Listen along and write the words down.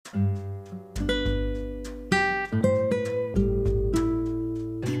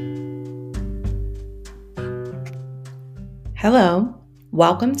Hello,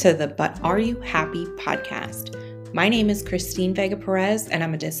 welcome to the But Are You Happy podcast. My name is Christine Vega Perez, and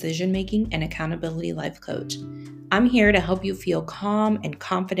I'm a decision making and accountability life coach. I'm here to help you feel calm and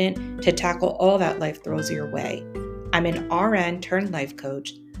confident to tackle all that life throws your way. I'm an RN turned life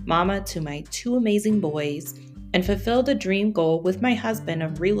coach, mama to my two amazing boys, and fulfilled a dream goal with my husband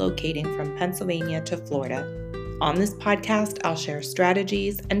of relocating from Pennsylvania to Florida. On this podcast, I'll share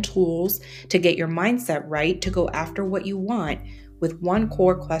strategies and tools to get your mindset right to go after what you want with one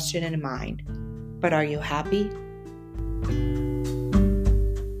core question in mind. But are you happy?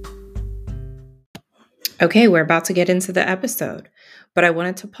 Okay, we're about to get into the episode, but I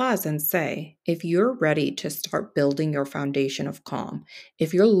wanted to pause and say, if you're ready to start building your foundation of calm,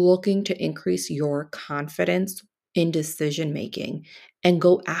 if you're looking to increase your confidence in decision making and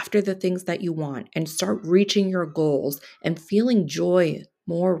go after the things that you want and start reaching your goals and feeling joy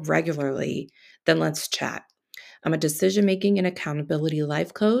more regularly, then let's chat. I'm a decision making and accountability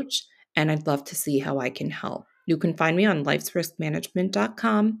life coach, and I'd love to see how I can help. You can find me on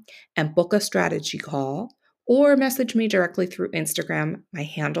lifesriskmanagement.com and book a strategy call or message me directly through Instagram. My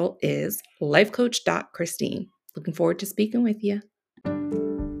handle is lifecoach.christine. Looking forward to speaking with you.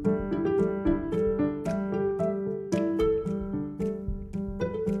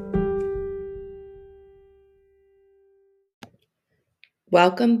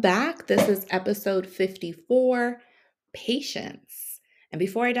 Welcome back. This is episode 54, Patience. And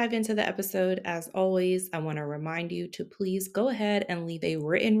before I dive into the episode, as always, I want to remind you to please go ahead and leave a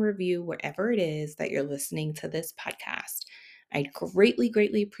written review wherever it is that you're listening to this podcast. I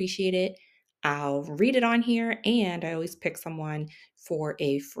greatly appreciate it. I'll read it on here, and I always pick someone for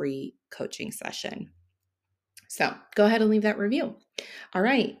a free coaching session. So go ahead and leave that review. All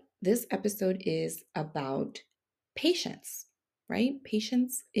right, this episode is about patience, right?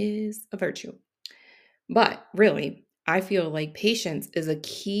 Patience is a virtue. But really, I feel like patience is a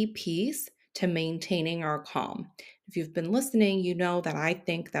key piece to maintaining our calm. If you've been listening, you know that I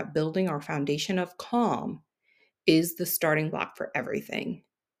think that building our foundation of calm is the starting block for everything.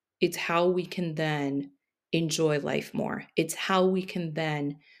 It's how we can then enjoy life more. It's how we can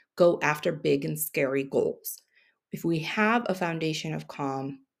then go after big and scary goals. If we have a foundation of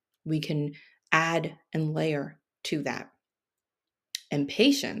calm, we can add and layer to that. And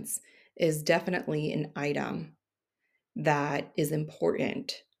patience is definitely an item that is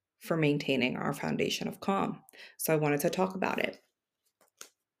important for maintaining our foundation of calm. So I wanted to talk about it.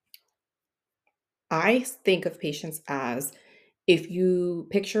 I think of patience as if you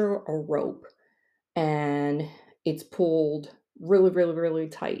picture a rope and it's pulled really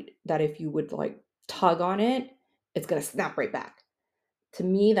tight, that if you would like tug on it, it's going to snap right back. To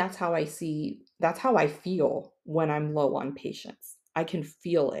me, that's how I feel when I'm low on patience. I can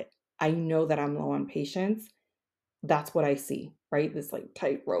feel it. I know that I'm low on patience. That's what I see, right? This like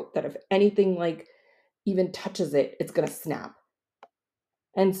tight rope that if anything like even touches it, it's going to snap.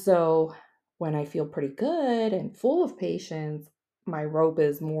 And so when I feel pretty good and full of patience, my rope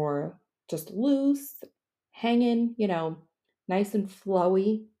is more just loose, hanging, nice and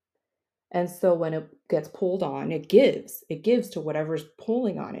flowy. And so when it gets pulled on, it gives to whatever's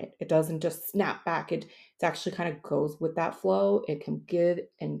pulling on it. It doesn't just snap back. It actually kind of goes with that flow. It can give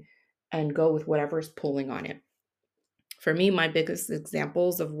and go with whatever's pulling on it. For me, my biggest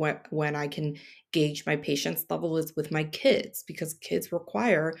examples of when I can gauge my patience level is with my kids, because kids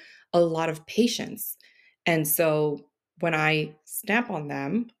require a lot of patience. And so when I snap on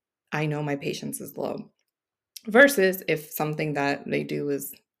them, I know my patience is low. Versus if something that they do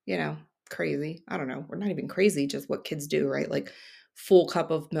is, crazy. I don't know. We're not even crazy, just what kids do, right? Like full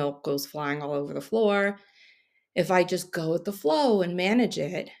cup of milk goes flying all over the floor. If I just go with the flow and manage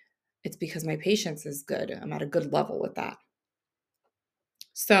it, it's because my patience is good. I'm at a good level with that.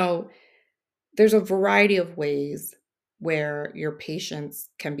 So there's a variety of ways where your patience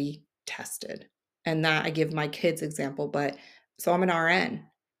can be tested. And that I give my kids example, but so I'm an RN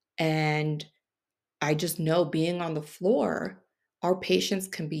and I just know being on the floor, our patience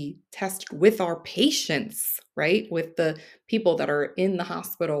can be tested with our patients, right? With the people that are in the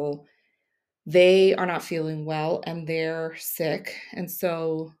hospital. They are not feeling well and they're sick. And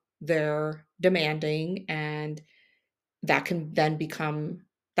so they're demanding, and that can then become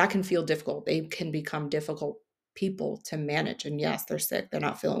that can feel difficult. They can become difficult people to manage. And yes, they're sick, they're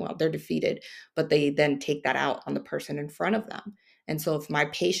not feeling well, they're defeated, but they then take that out on the person in front of them. And so if my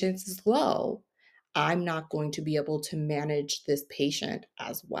patience is low, I'm not going to be able to manage this patient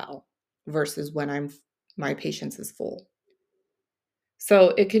as well versus when my patience is full. So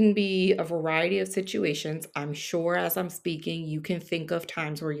it can be a variety of situations. I'm sure as I'm speaking, you can think of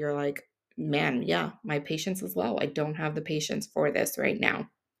times where you're like, man, yeah, my patience is low. I don't have the patience for this right now.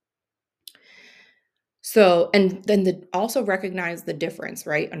 So, and then also recognize the difference,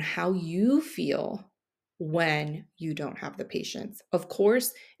 right? On how you feel when you don't have the patience. Of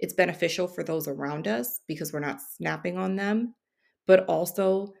course, it's beneficial for those around us because we're not snapping on them, but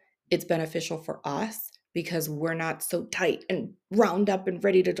also it's beneficial for us because we're not so tight and round up and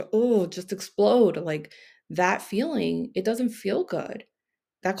ready to, oh, just explode. Like that feeling, it doesn't feel good.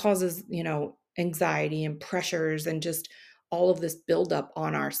 That causes, anxiety and pressures and just all of this buildup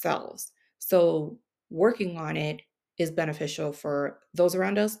on ourselves. So, working on it is beneficial for those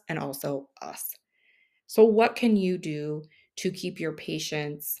around us and also us. So, what can you do to keep your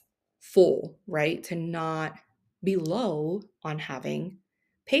patience full, right? To not be low on having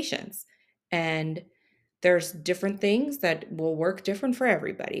patience. And there's different things that will work different for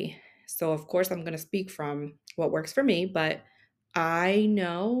everybody. So, of course, I'm going to speak from what works for me, but I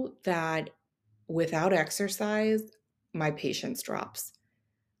know that without exercise, my patience drops.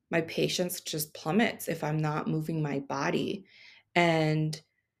 My patience just plummets if I'm not moving my body. And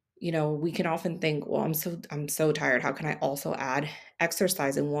we can often think, well, I'm so tired. How can I also add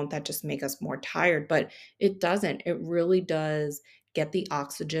exercise and won't that just make us more tired? But it doesn't. It really does get the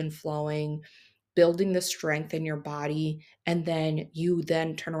oxygen flowing, building the strength in your body, and then you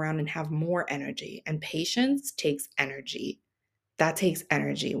then turn around and have more energy. And patience takes energy. That takes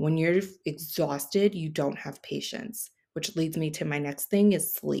energy. When you're exhausted, you don't have patience, which leads me to my next thing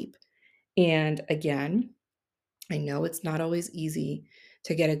is sleep. And again, I know it's not always easy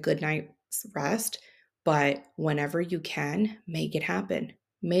to get a good night's rest, but whenever you can, make it happen.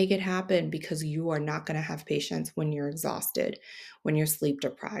 Make it happen because you are not going to have patience when you're exhausted, when you're sleep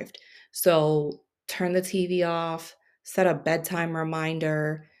deprived. So turn the TV off, set a bedtime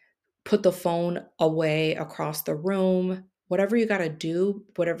reminder, put the phone away across the room. Whatever you got to do,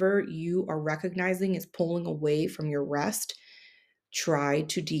 whatever you are recognizing is pulling away from your rest, try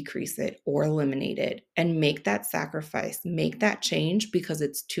to decrease it or eliminate it and make that sacrifice, make that change because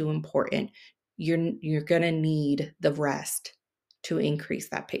it's too important. You're going to need the rest to increase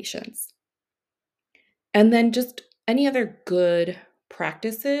that patience. And then just any other good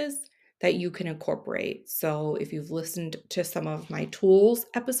practices that you can incorporate. So, if you've listened to some of my tools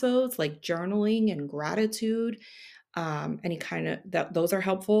episodes like journaling and gratitude, any kind of that, those are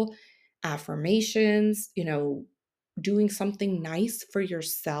helpful. Affirmations, doing something nice for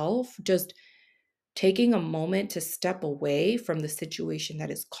yourself, just taking a moment to step away from the situation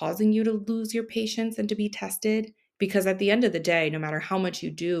that is causing you to lose your patience and to be tested. Because at the end of the day, no matter how much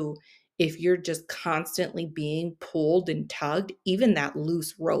you do, if you're just constantly being pulled and tugged, even that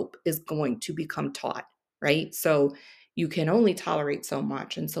loose rope is going to become taut, right? So you can only tolerate so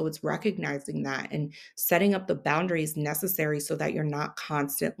much. And so it's recognizing that and setting up the boundaries necessary so that you're not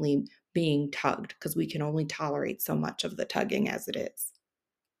constantly being tugged because we can only tolerate so much of the tugging as it is.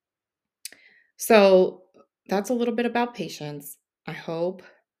 So that's a little bit about patience. I hope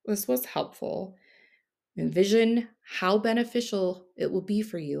this was helpful. Envision how beneficial it will be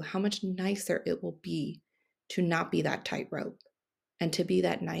for you, how much nicer it will be to not be that tight rope and to be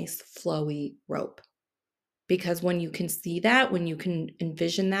that nice, flowy rope. Because when you can see that, when you can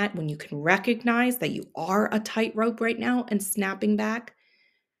envision that, when you can recognize that you are a tight rope right now and snapping back,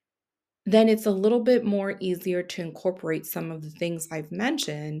 then it's a little bit more easier to incorporate some of the things I've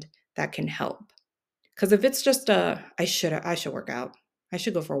mentioned that can help. Because if it's just I should work out, I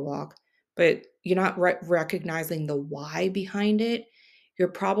should go for a walk, but you're not recognizing the why behind it, you're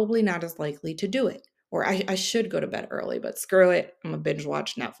probably not as likely to do it. Or I should go to bed early, but screw it, I'm gonna binge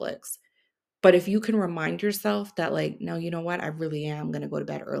watch Netflix. But if you can remind yourself that, like, no, you know what, I really am gonna go to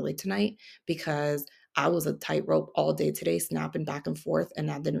bed early tonight because I was a tightrope all day today, snapping back and forth, and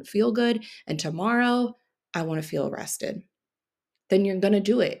that didn't feel good. And tomorrow I want to feel rested. Then you're gonna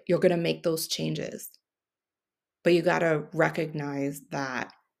do it. You're gonna make those changes. But you gotta recognize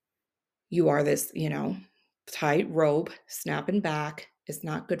that you are this, tight rope snapping back. It's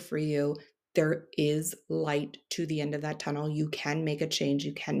not good for you. There is light to the end of that tunnel. You can make a change,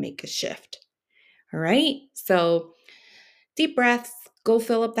 you can make a shift. All right. So deep breaths, go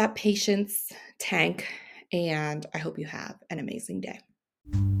fill up that patience tank, and I hope you have an amazing day.